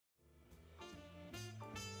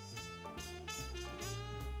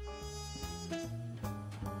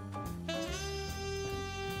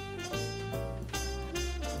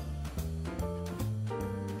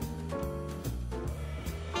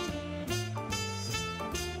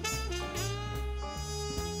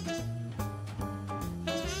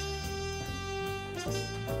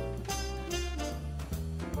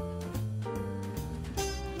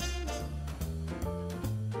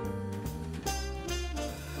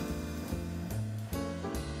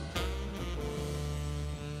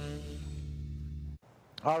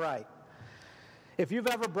All right. If you've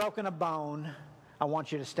ever broken a bone, I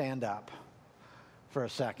want you to stand up for a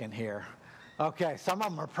second here. Okay, some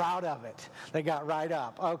of them are proud of it. They got right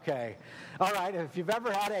up. Okay. All right, if you've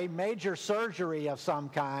ever had a major surgery of some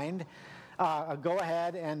kind, go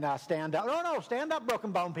ahead and stand up. No, stand up,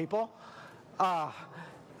 broken bone people.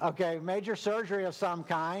 Okay, major surgery of some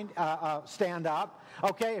kind, stand up.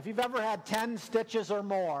 Okay, if you've ever had 10 stitches or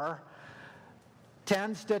more,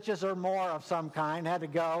 10 stitches or more of some kind, had to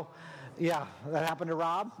go. Yeah, that happened to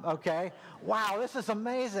Rob? Okay. Wow, this is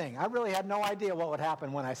amazing. I really had no idea what would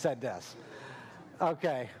happen when I said this.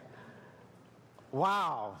 Okay.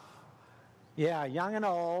 Wow. Yeah, young and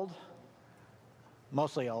old.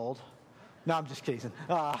 Mostly old. No, I'm just kidding.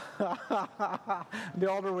 The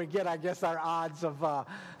older we get, I guess our odds of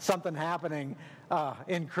something happening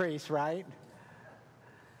increase, right?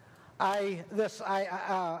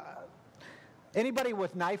 Anybody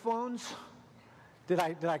with knife wounds? Did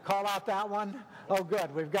I call out that one? Oh,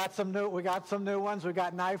 good. We got some new ones. We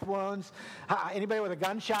got knife wounds. Anybody with a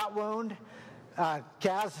gunshot wound?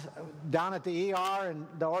 Kaz down at the ER and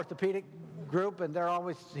the orthopedic group, and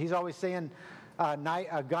he's always seeing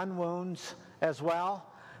gun wounds as well.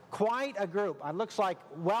 Quite a group. It looks like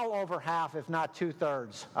well over half, if not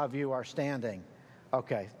 2/3 of you are standing.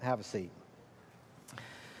 Okay, have a seat.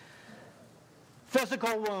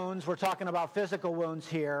 Physical wounds. We're talking about physical wounds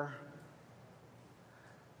here.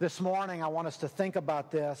 This morning, I want us to think about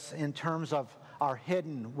this in terms of our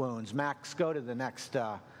hidden wounds. Max, go to the next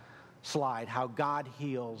slide. How God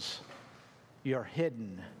heals your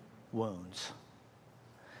hidden wounds.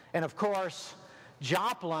 And of course,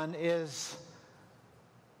 Joplin is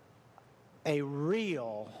a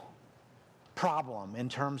real problem in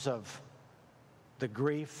terms of the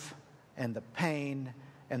grief and the pain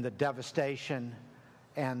and the devastation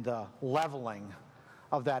and the leveling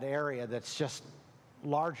of that area that's just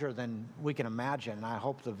larger than we can imagine. And I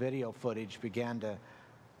hope the video footage began to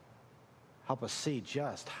help us see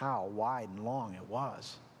just how wide and long it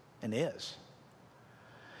was and is.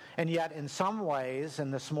 And yet, in some ways,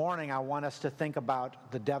 and this morning I want us to think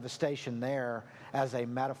about the devastation there as a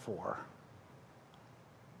metaphor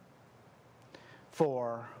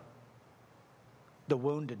for the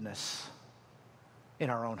woundedness in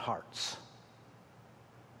our own hearts.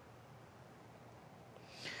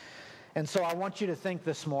 And so I want you to think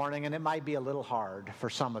this morning, and it might be a little hard for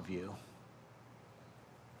some of you,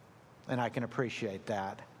 and I can appreciate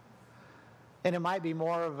that. And it might be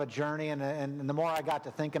more of a journey, and the more I got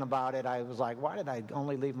to thinking about it, I was like, why did I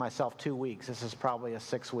only leave myself 2 weeks? This is probably a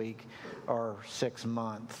 6-week or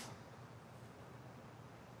 6-month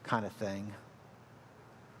kind of thing.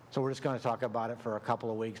 So we're just going to talk about it for a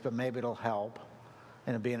couple of weeks, but maybe it'll help,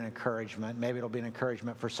 and it'll be an encouragement. Maybe it'll be an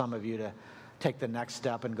encouragement for some of you to take the next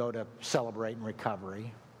step and go to Celebrate in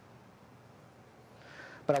Recovery.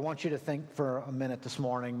 But I want you to think for a minute this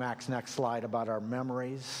morning, Max, next slide, about our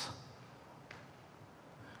memories,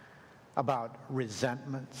 about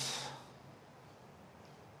resentments,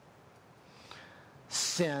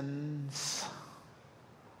 sins.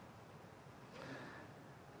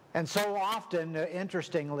 And so often,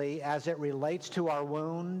 interestingly, as it relates to our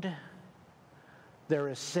wound, there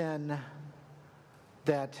is sin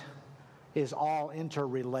that is all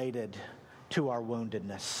interrelated to our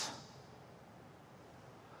woundedness.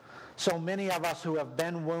 So many of us who have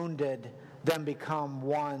been wounded then become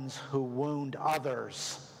ones who wound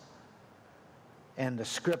others. And the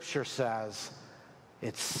scripture says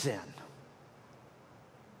it's sin.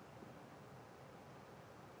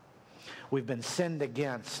 We've been sinned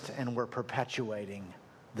against, and we're perpetuating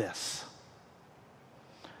this.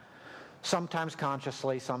 Sometimes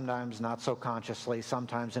consciously, sometimes not so consciously,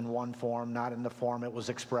 sometimes in one form, not in the form it was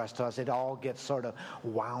expressed to us. It all gets sort of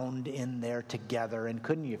wound in there together. And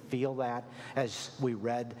couldn't you feel that as we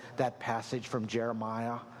read that passage from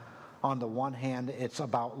Jeremiah? On the one hand, it's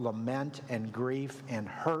about lament and grief and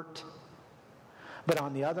hurt. But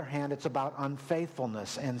on the other hand, it's about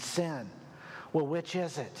unfaithfulness and sin. Well, which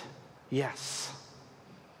is it? Yes.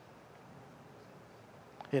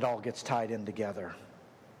 It all gets tied in together.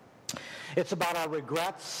 It's about our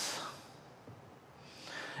regrets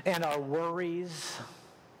and our worries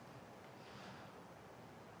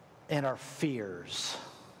and our fears.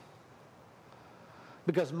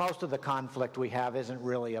 Because most of the conflict we have isn't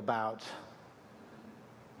really about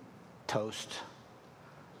toast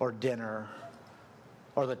or dinner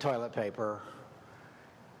or the toilet paper.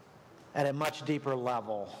 At a much deeper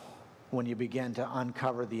level, when you begin to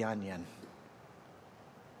uncover the onion,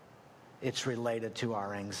 it's related to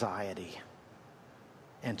our anxiety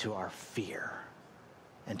and to our fear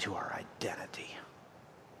and to our identity.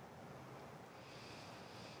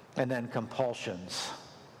 And then compulsions,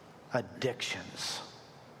 addictions.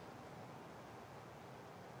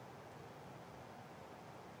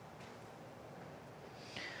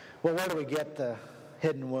 Well, where do we get the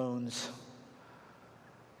hidden wounds?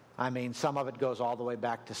 I mean, some of it goes all the way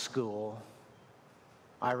back to school.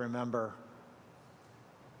 I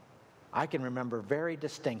can remember very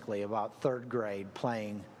distinctly about third grade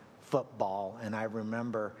playing football, and I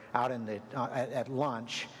remember out in the at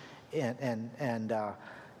lunch,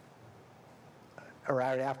 or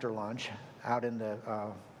right after lunch, out in the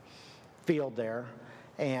field there,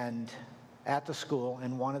 and at the school,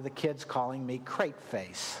 and one of the kids calling me crate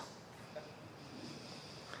face.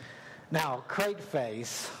 Now, crate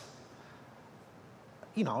face,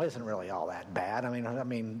 isn't really all that bad. I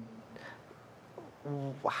mean,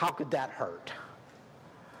 how could that hurt?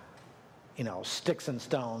 Sticks and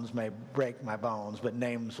stones may break my bones, but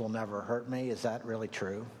names will never hurt me. Is that really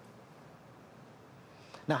true?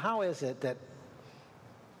 Now, how is it that,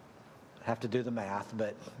 I have to do the math,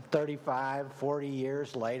 but 35, 40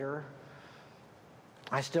 years later,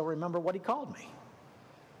 I still remember what he called me?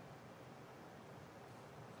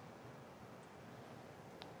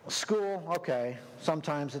 School, okay.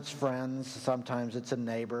 Sometimes it's friends, sometimes it's a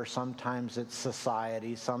neighbor, sometimes it's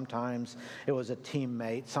society, sometimes it was a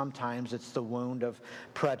teammate, sometimes it's the wound of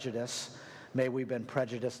prejudice. Maybe we've been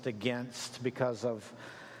prejudiced against because of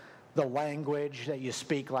the language that you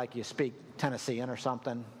speak, like you speak Tennessean or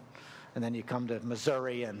something, and then you come to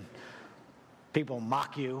Missouri and people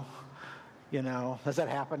mock you, Does that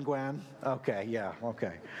happen, Gwen? Okay, yeah,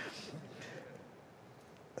 okay.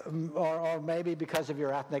 Or maybe because of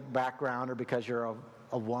your ethnic background or because you're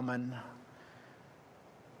a woman.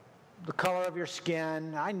 The color of your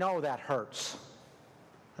skin, I know that hurts.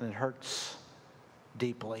 And it hurts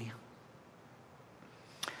deeply.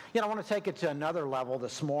 I want to take it to another level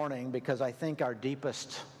this morning because I think our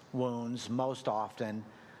deepest wounds, most often,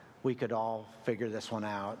 we could all figure this one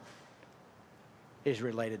out, is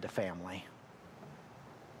related to family.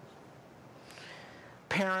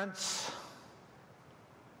 Parents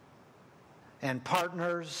and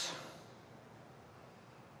partners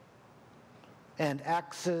and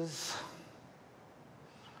exes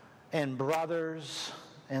and brothers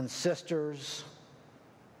and sisters,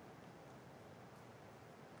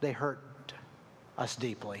 they hurt us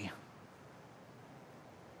deeply.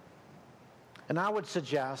 And I would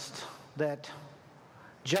suggest that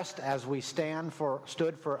just as we stood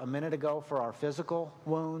for a minute ago for our physical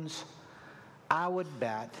wounds, I would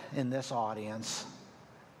bet in this audience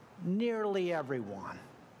nearly everyone,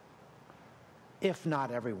 if not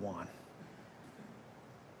everyone,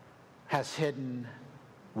 has hidden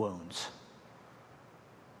wounds.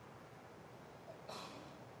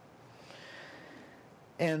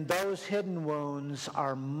 And those hidden wounds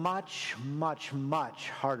are much, much,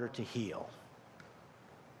 much harder to heal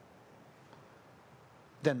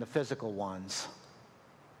than the physical ones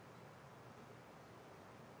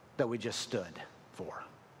that we just stood for.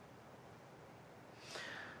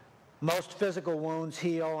 Most physical wounds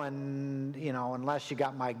heal, and unless you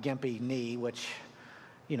got my gimpy knee, which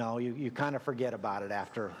you kind of forget about it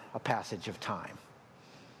after a passage of time.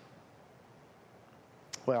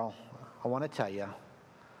 Well, I want to tell you,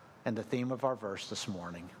 and the theme of our verse this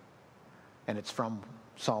morning, and it's from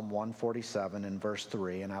Psalm 147 and verse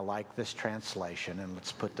 3, and I like this translation, and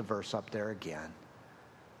let's put the verse up there again.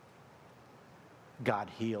 God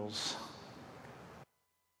heals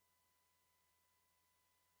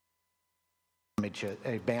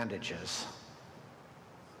bandages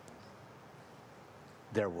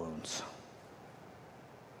their wounds.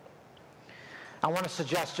 I want to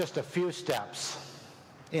suggest just a few steps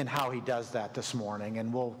in how he does that this morning,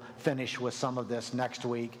 and we'll finish with some of this next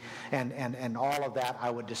week, and all of that I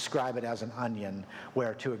would describe it as an onion,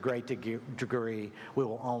 where to a great degree we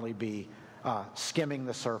will only be skimming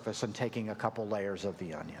the surface and taking a couple layers of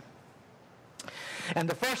the onion. And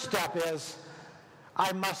the first step is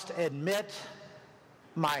I must admit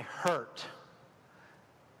my hurt.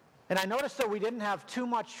 And I noticed that we didn't have too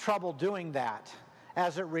much trouble doing that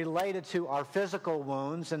as it related to our physical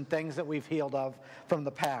wounds and things that we've healed of from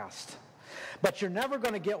the past. But you're never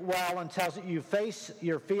going to get well until you face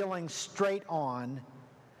your feelings straight on.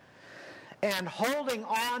 And holding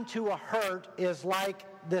on to a hurt is like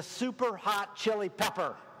this super hot chili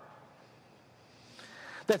pepper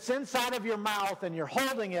that's inside of your mouth, and you're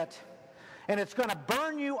holding it, and it's going to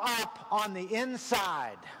burn you up on the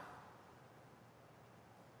inside.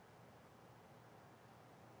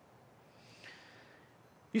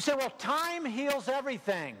 You say, well, time heals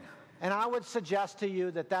everything. And I would suggest to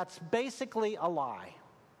you that that's basically a lie.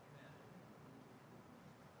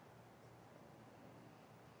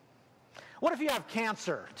 What if you have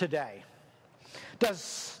cancer today?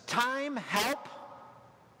 Does time help?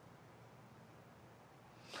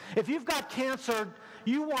 If you've got cancer,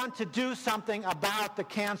 you want to do something about the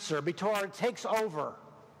cancer before it takes over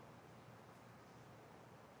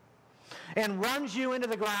and runs you into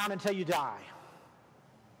the ground until you die.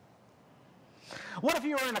 What if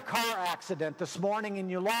you were in a car accident this morning and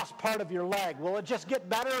you lost part of your leg? Will it just get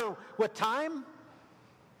better with time?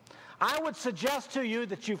 I would suggest to you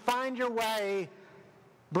that you find your way,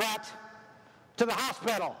 Brett, to the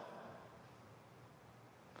hospital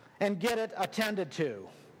and get it attended to.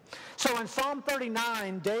 So in Psalm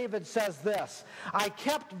 39, David says this, I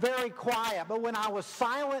kept very quiet, but when I was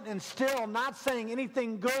silent and still, not saying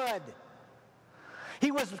anything good. He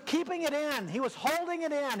was keeping it in. He was holding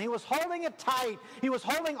it in. He was holding it tight. He was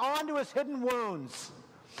holding on to his hidden wounds.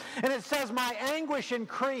 And it says, my anguish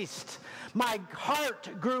increased. My heart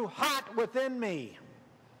grew hot within me.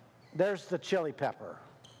 There's the chili pepper.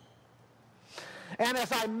 And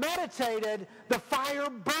as I meditated, the fire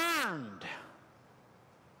burned.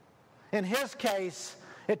 In his case,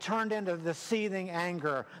 it turned into the seething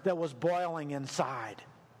anger that was boiling inside.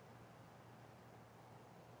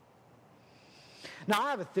 Now,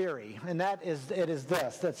 I have a theory, and it is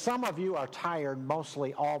this, that some of you are tired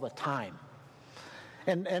mostly all the time.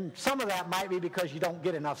 And some of that might be because you don't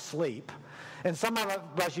get enough sleep. And some of it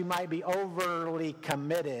because you might be overly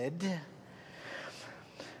committed.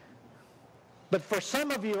 But for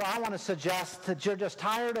some of you, I want to suggest that you're just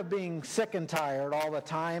tired of being sick and tired all the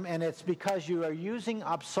time, and it's because you are using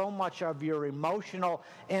up so much of your emotional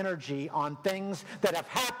energy on things that have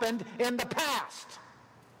happened in the past.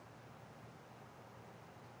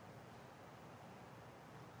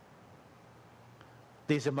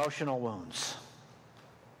 These emotional wounds.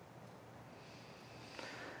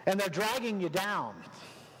 And they're dragging you down.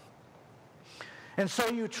 And so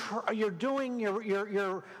you're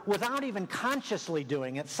without even consciously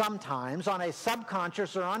doing it sometimes, on a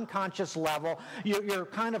subconscious or unconscious level, you're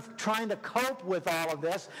kind of trying to cope with all of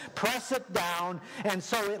this, press it down, and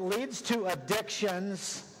so it leads to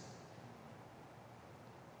addictions,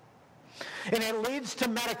 and it leads to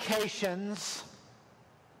medications,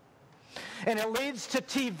 and it leads to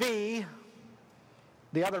TV,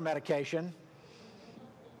 the other medication,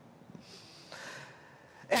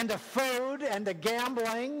 and to food, and to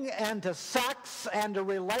gambling, and to sex, and to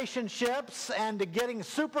relationships, and to getting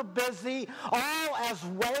super busy, all as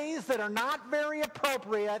ways that are not very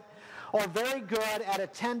appropriate or very good at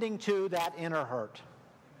attending to that inner hurt.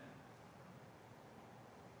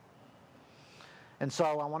 And so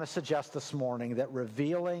I want to suggest this morning that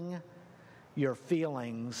revealing your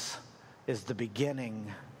feelings is the beginning.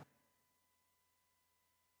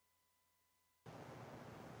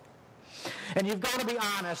 And you've got to be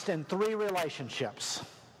honest in 3 relationships.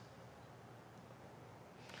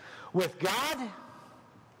 With God,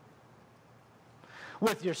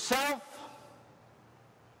 with yourself,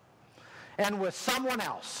 and with someone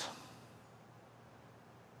else.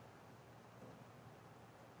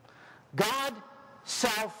 God,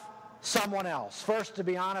 self, someone else. First, to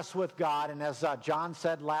be honest with God, and as John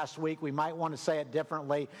said last week, we might want to say it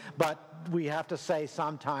differently, but we have to say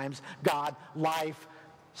sometimes, God, life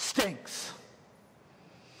stinks.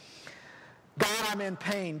 God, I'm in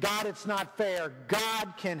pain. God, it's not fair.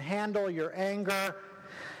 God can handle your anger.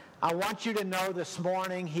 I want you to know this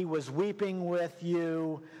morning, he was weeping with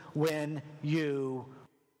you when you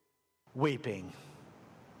were weeping.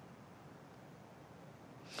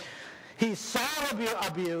 He saw your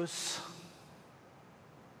abuse.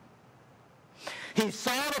 He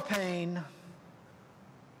saw the pain.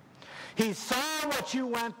 He saw what you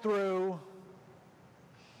went through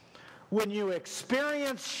when you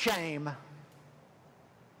experienced shame,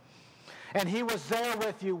 and he was there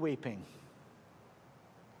with you weeping.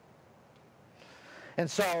 And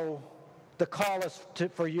so the call is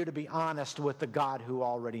for you to be honest with the God who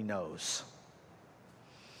already knows.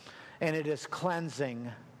 And it is cleansing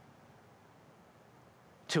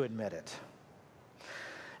to admit it.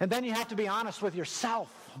 And then you have to be honest with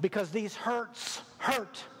yourself, because these hurts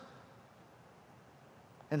hurt.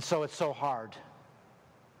 And so it's so hard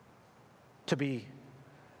to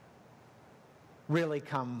really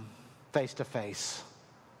come face to face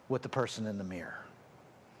with the person in the mirror,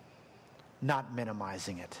 not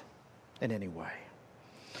minimizing it in any way.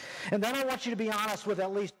 And then I want you to be honest with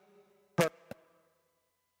at least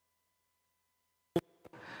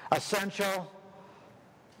essential.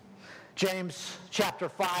 James chapter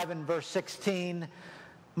 5 and verse 16,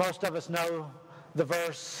 most of us know the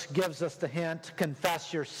verse, gives us the hint: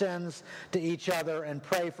 confess your sins to each other and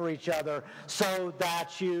pray for each other so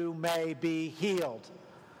that you may be healed.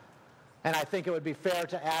 And I think it would be fair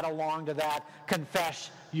to add along to that,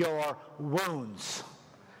 confess your wounds,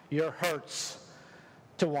 your hurts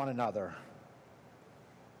to one another.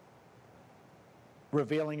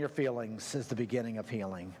 Revealing your feelings is the beginning of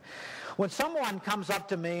healing. When someone comes up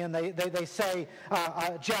to me and they say,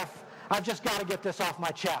 Jeff, I've just got to get this off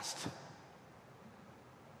my chest.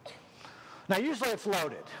 Now, usually it's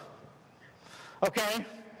loaded, okay?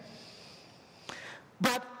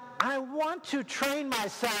 But I want to train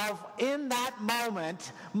myself in that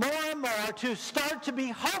moment more and more to start to be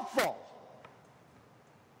hopeful.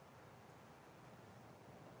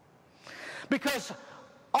 Because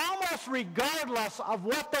almost regardless of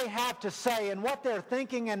what they have to say and what they're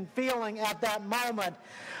thinking and feeling at that moment,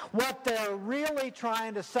 what they're really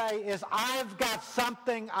trying to say is, I've got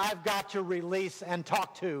something I've got to release and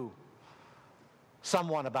talk to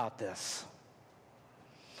someone about this.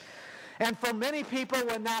 And for many people,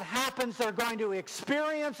 when that happens, they're going to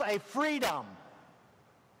experience a freedom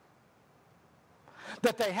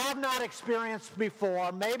that they have not experienced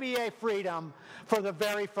before, maybe a freedom for the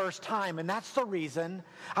very first time. And that's the reason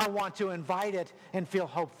I want to invite it and feel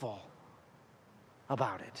hopeful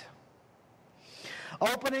about it.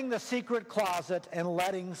 Opening the secret closet and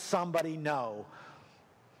letting somebody know.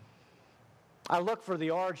 I look for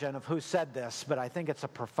the origin of who said this, but I think it's a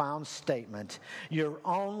profound statement. You're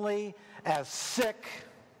only as sick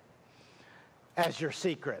as your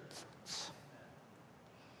secrets.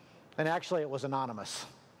 And actually, it was Anonymous.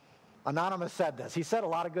 Anonymous said this. He said a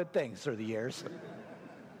lot of good things through the years.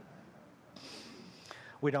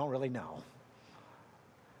 We don't really know.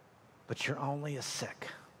 But you're only as sick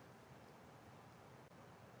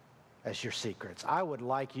as your secrets. I would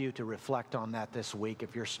like you to reflect on that this week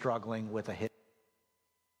if you're struggling with a hit.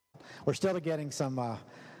 We're still getting some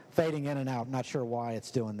fading in and out. Not sure why it's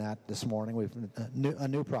doing that this morning. We've a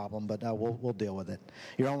new problem, but we'll deal with it.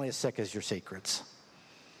 You're only as sick as your secrets.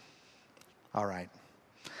 All right.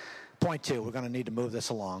 Point 2, we're going to need to move this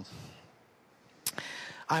along.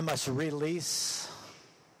 I must release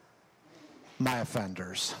my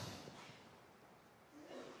offenders.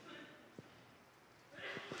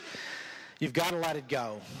 You've got to let it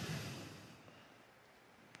go.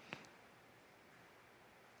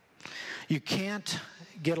 You can't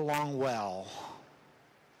get along well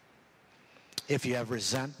if you have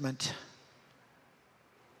resentment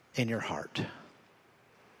in your heart.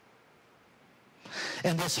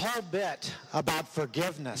 And this whole bit about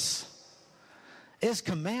forgiveness is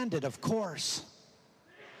commanded, of course,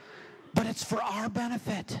 but it's for our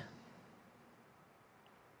benefit.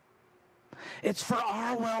 It's for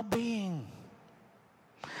our well-being.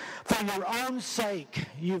 For your own sake,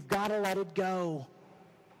 you've got to let it go.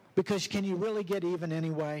 Because can you really get even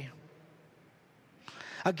anyway?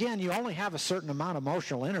 Again, you only have a certain amount of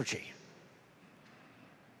emotional energy.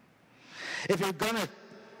 If you're going to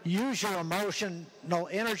use your emotional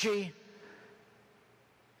energy,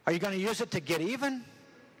 are you going to use it to get even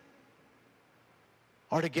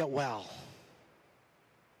or to get well?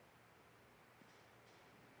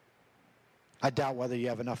 I doubt whether you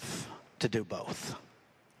have enough to do both.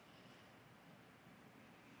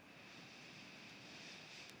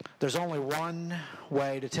 There's only one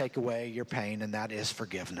way to take away your pain, and that is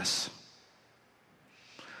forgiveness.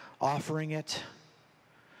 Offering it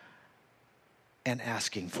and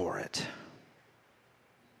asking for it.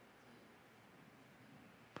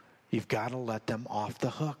 You've got to let them off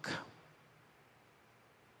the hook.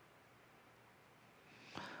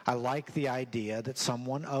 I like the idea that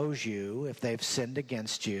someone owes you if they've sinned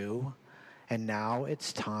against you, and now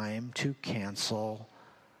it's time to cancel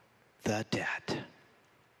the debt.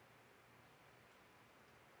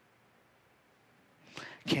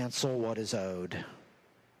 Cancel what is owed.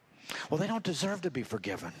 Well, they don't deserve to be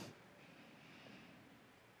forgiven.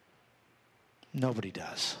 Nobody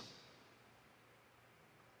does.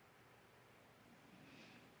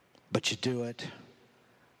 But you do it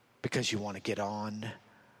because you want to get on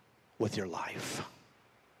with your life.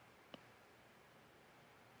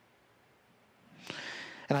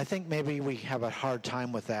 And I think maybe we have a hard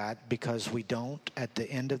time with that because we don't, at the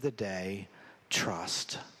end of the day,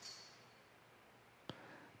 trust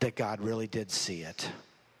that God really did see it.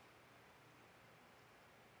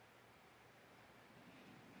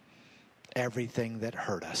 Everything that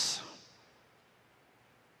hurt us.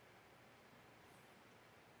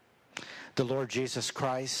 The Lord Jesus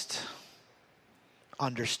Christ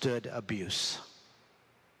understood abuse.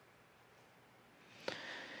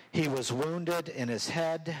 He was wounded in his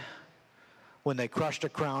head when they crushed a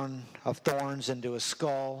crown of thorns into his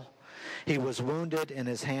skull. He was wounded in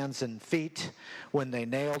his hands and feet when they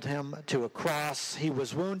nailed him to a cross. He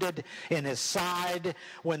was wounded in his side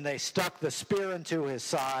when they stuck the spear into his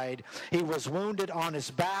side. He was wounded on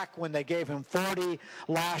his back when they gave him 40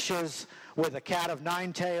 lashes with a cat of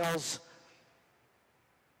nine tails.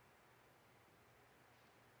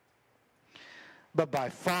 But by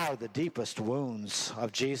far the deepest wounds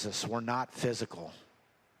of Jesus were not physical.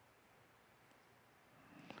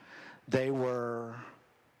 They were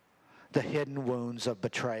the hidden wounds of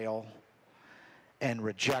betrayal and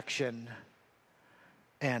rejection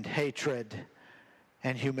and hatred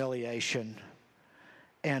and humiliation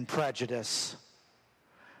and prejudice.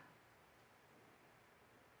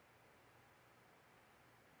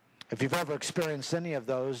 If you've ever experienced any of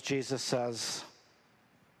those, Jesus says,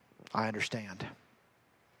 I understand.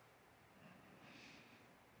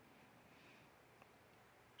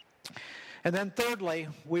 And then thirdly,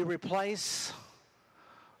 we replace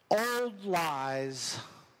old lies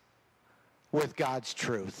with God's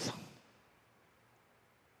truth.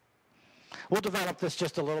 We'll develop this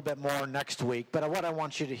just a little bit more next week, but what I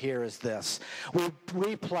want you to hear is this. We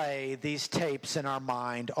replay these tapes in our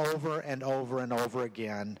mind over and over and over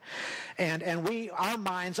again, and our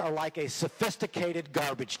minds are like a sophisticated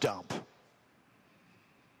garbage dump.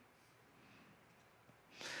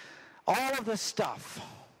 All of this stuff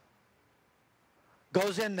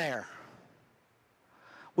goes in there.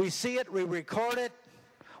 We see it, we record it.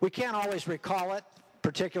 We can't always recall it,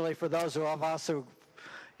 particularly for those of us who,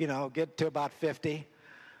 get to about 50.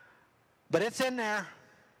 But it's in there.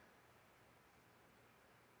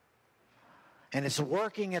 And it's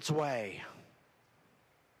working its way.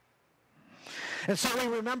 And so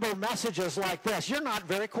we remember messages like this. You're not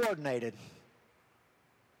very coordinated.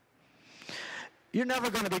 You're never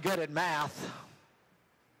going to be good at math.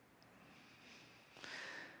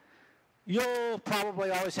 You'll probably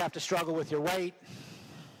always have to struggle with your weight.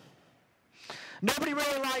 Nobody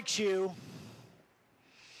really likes you.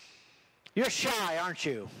 You're shy, aren't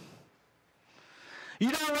you?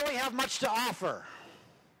 You don't really have much to offer.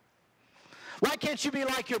 Why can't you be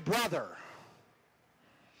like your brother?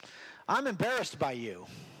 I'm embarrassed by you.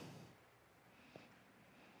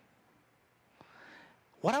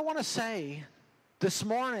 What I want to say this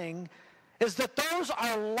morning is that those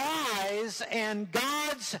are lies, and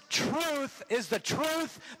God's truth is the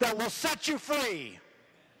truth that will set you free.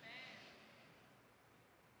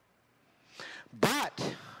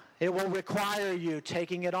 But it will require you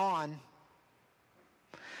taking it on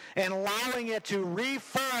and allowing it to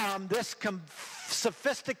reform this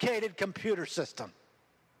sophisticated computer system.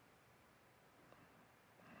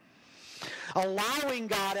 Allowing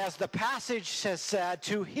God, as the passage has said,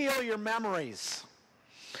 to heal your memories.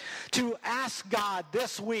 To ask God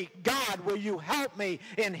this week, God, will you help me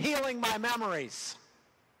in healing my memories?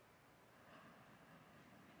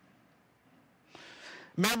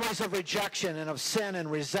 Memories of rejection and of sin and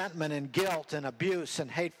resentment and guilt and abuse and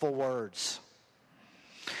hateful words.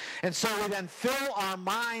 And so we then fill our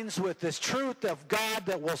minds with this truth of God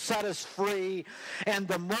that will set us free. And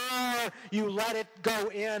the more you let it go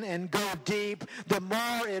in and go deep, the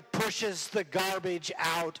more it pushes the garbage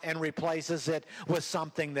out and replaces it with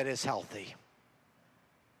something that is healthy.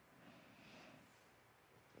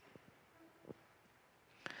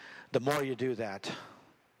 The more you do that,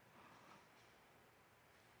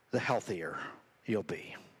 the healthier you'll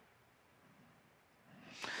be.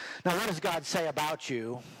 Now, what does God say about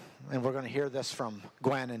you? And we're going to hear this from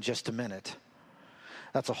Gwen in just a minute.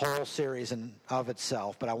 That's a whole series in of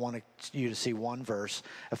itself, but I want you to see one verse,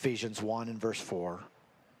 Ephesians 1 and verse 4.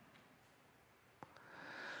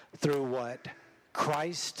 Through what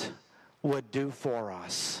Christ would do for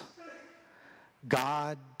us,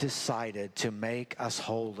 God decided to make us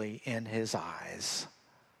holy in his eyes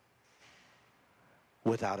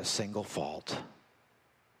without a single fault.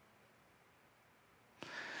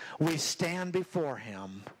 We stand before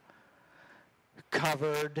him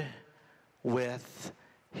covered with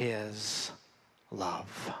his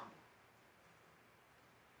love.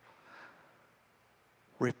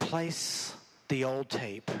 Replace the old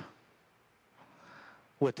tape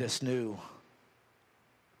with this new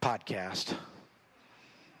podcast.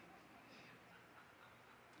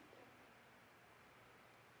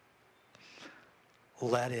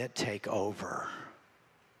 Let it take over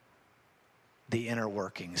the inner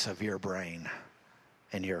workings of your brain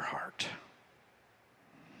and your heart.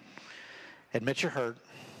 Admit your hurt.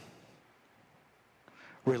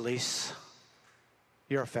 Release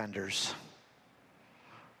your offenders.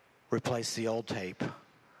 Replace the old tape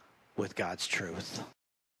with God's truth.